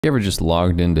You ever just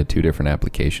logged into two different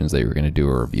applications that you were going to do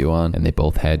a review on and they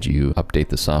both had you update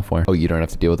the software? Oh, you don't have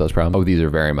to deal with those problems? Oh, these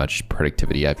are very much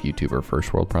productivity app YouTuber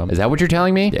first world problems. Is that what you're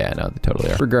telling me? Yeah, no, they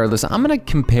totally are. Regardless, I'm going to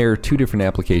compare two different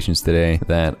applications today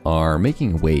that are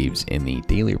making waves in the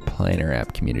daily planner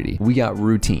app community. We got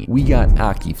Routine. We got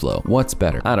Akiflow. What's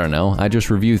better? I don't know. I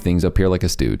just review things up here like a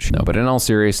stooge. No, but in all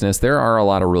seriousness, there are a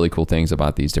lot of really cool things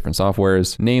about these different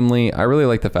softwares. Namely, I really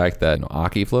like the fact that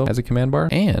Akiflow has a command bar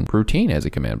and Routine has a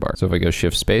command bar. So if I go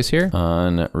shift space here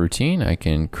on Routine, I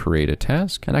can create a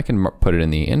task and I can put it in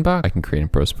the inbox. I can create and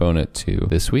postpone it to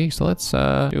this week. So let's do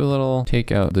a little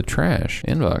take out the trash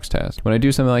inbox task. When I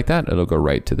do something like that, it'll go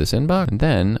right to this inbox. And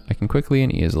then I can quickly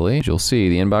and easily, as you'll see,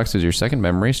 the inbox is your second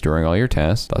memory storing all your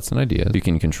tasks, thoughts and ideas. You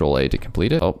can control A to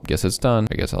complete it. Oh, guess it's done.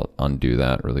 I guess I'll undo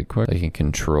that really quick. I can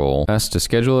control S to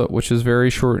schedule it, which is very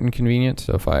short and convenient.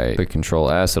 So if I click control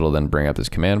S, it'll then bring up this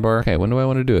command bar. Okay, when do I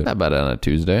want to do it? How about on a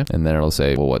Tuesday? And then it'll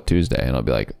say, well, what Tuesday? And I'll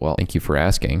be like, well, thank you for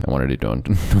asking. I wanted to do it on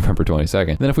November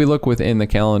 22nd. Then if we look within the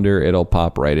calendar, it'll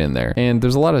pop right in there. And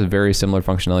there's a lot of very similar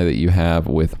functionality that you have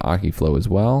with Akiflow as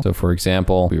well. So for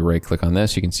example, if we right click on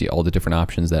this, you can see all the different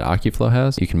options that Akiflow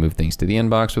has. You can move things to the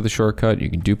inbox with a shortcut. You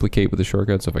can duplicate with a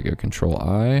shortcut. So if I go control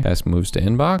I, task moves to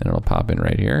inbox and it'll pop in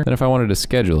right here. Then if I wanted to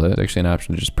schedule it, it's actually an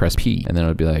option to just press P and then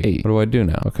it'll be like, hey, what do I do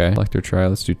now? Okay, select or try,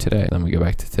 let's do today. Then we go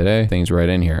back to today, things right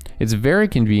in here. It's very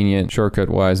convenient shortcut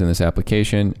wise in this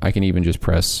application. I can even just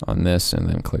press on this and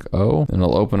then click O and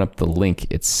it'll open up the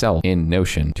link itself in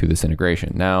Notion to this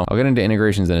integration. Now I'll get into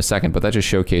integrations in a second, but that just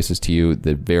showcases to you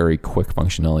the very quick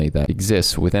functionality that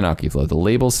exists within Akiflow. The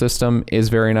label system is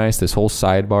very nice. This whole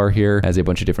sidebar here has a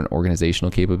bunch of different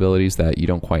organizational capabilities that you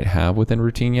don't quite have within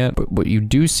Routine yet, but what you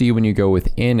do see when you go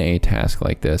within a task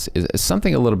like this is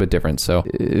something a little bit different. So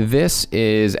this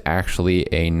is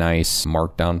actually a nice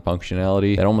markdown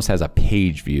functionality that almost has a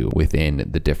page view within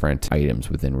the different items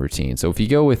within Routine. So if you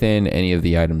go within any of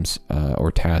the items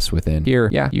or tasks within here,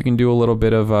 yeah, you can do a little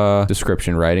bit of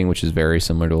description writing, which is very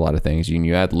similar to a lot of things.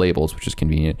 You add labels, which is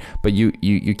convenient, but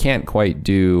you can't quite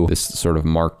do this sort of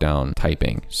markdown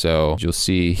typing. So you'll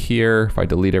see here, if I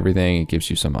delete everything, it gives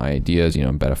you some ideas,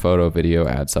 embed a photo, video,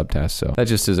 add subtasks. So that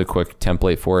just is a quick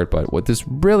template for it. But what this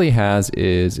really has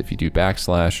is if you do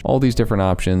backslash, all these different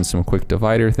options, some quick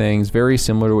divider things, very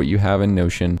similar to what you have in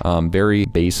Notion, very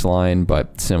baseline,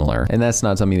 but similar. And that's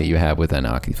not something that you have within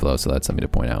Akiflow, so that's something to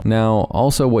point out. Now,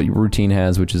 also what Routine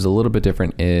has, which is a little bit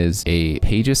different, is a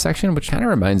pages section, which kind of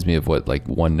reminds me of what like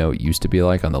OneNote used to be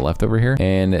like on the left over here.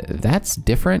 And that's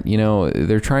different.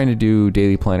 They're trying to do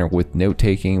daily planner with note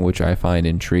taking, which I find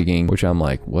intriguing, which I'm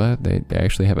like, what? They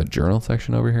actually have a journal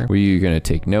section over here where you're going to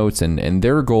take notes, and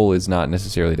their goal is not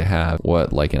necessarily to have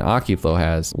what like an Akiflow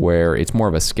has, where it's more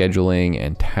of a scheduling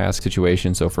and task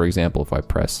situation. So for example, if I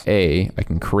press A, I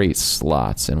can create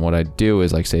slots. And what I do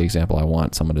is like, say example, I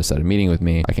want someone to set a meeting with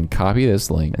me. I can copy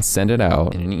this link and send it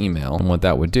out in an email. And what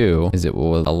that would do is it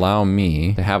will allow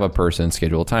me to have a person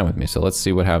schedule a time with me. So let's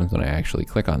see what happens when I actually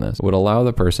click on this. It would allow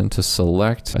the person to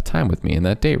select a time with me in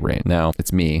that date range. Now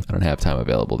it's me. I don't have time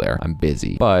available there. I'm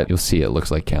busy, but you'll see it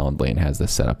looks like Calendly and has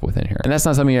this set up within here. And that's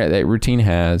not something that Routine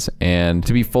has. And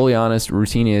to be fully honest,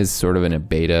 Routine is sort of in a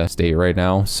beta state right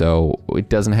now. So it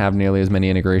doesn't have nearly as many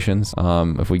integrations.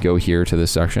 If we go here to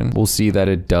this section, we'll see that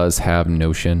it does have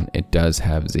Notion. It does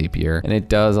have Zapier, and it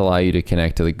does allow you to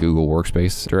connect to the Google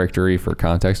Workspace directory for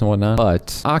context and whatnot. But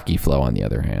Akiflow, on the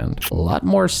other hand, a lot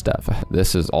more stuff.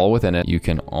 This is all within it. You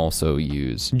can also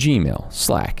use Gmail,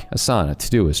 Slack, Asana,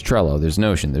 Todoist, Trello. There's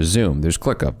Notion, there's Zoom, there's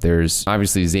ClickUp, there's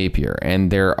obviously Zapier,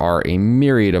 and there are a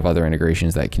myriad of other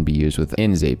integrations that can be used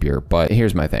within Zapier. But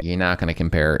here's my thing. You're not going to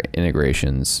compare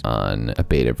integrations on a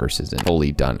beta versus a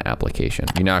fully done application.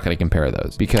 You're not going to compare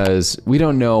those because we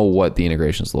don't know what the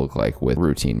integrations look like with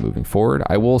Routine moving forward.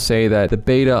 I will say that the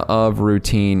beta of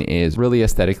Routine is really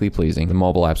aesthetically pleasing. The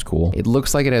mobile app's cool. It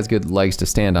looks like it has good legs to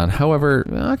stand on. However,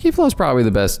 Akiflow is probably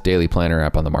the best daily planner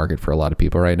app on the market for a lot of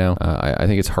people right now. I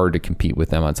think it's hard to compete with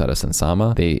them outside of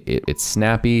Sansama. It's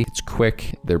snappy, it's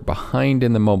quick. They're behind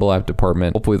in the mobile app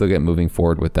department. Hopefully they'll get moving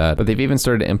forward with that. But they've even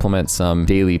started to implement some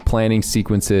daily planning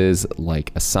sequences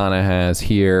like Asana has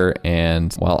here.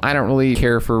 And while I don't really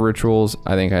care for rituals,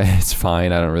 I think it's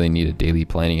fine. I don't really need a daily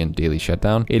planning and daily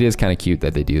shutdown. It is kind of cute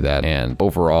that they do that. And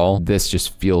overall, this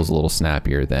just feels a little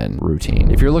snappier than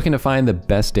Routine. If you're looking to find the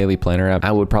best daily planner app,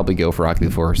 I would probably go for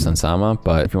Akiflow or Sansama.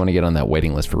 But if you want to get on that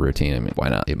waiting list for Routine, I mean, why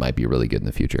not? It might be really good in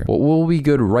the future. What will be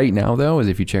good right now, though, is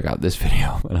if you check out this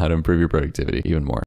video on how to improve your productivity even more.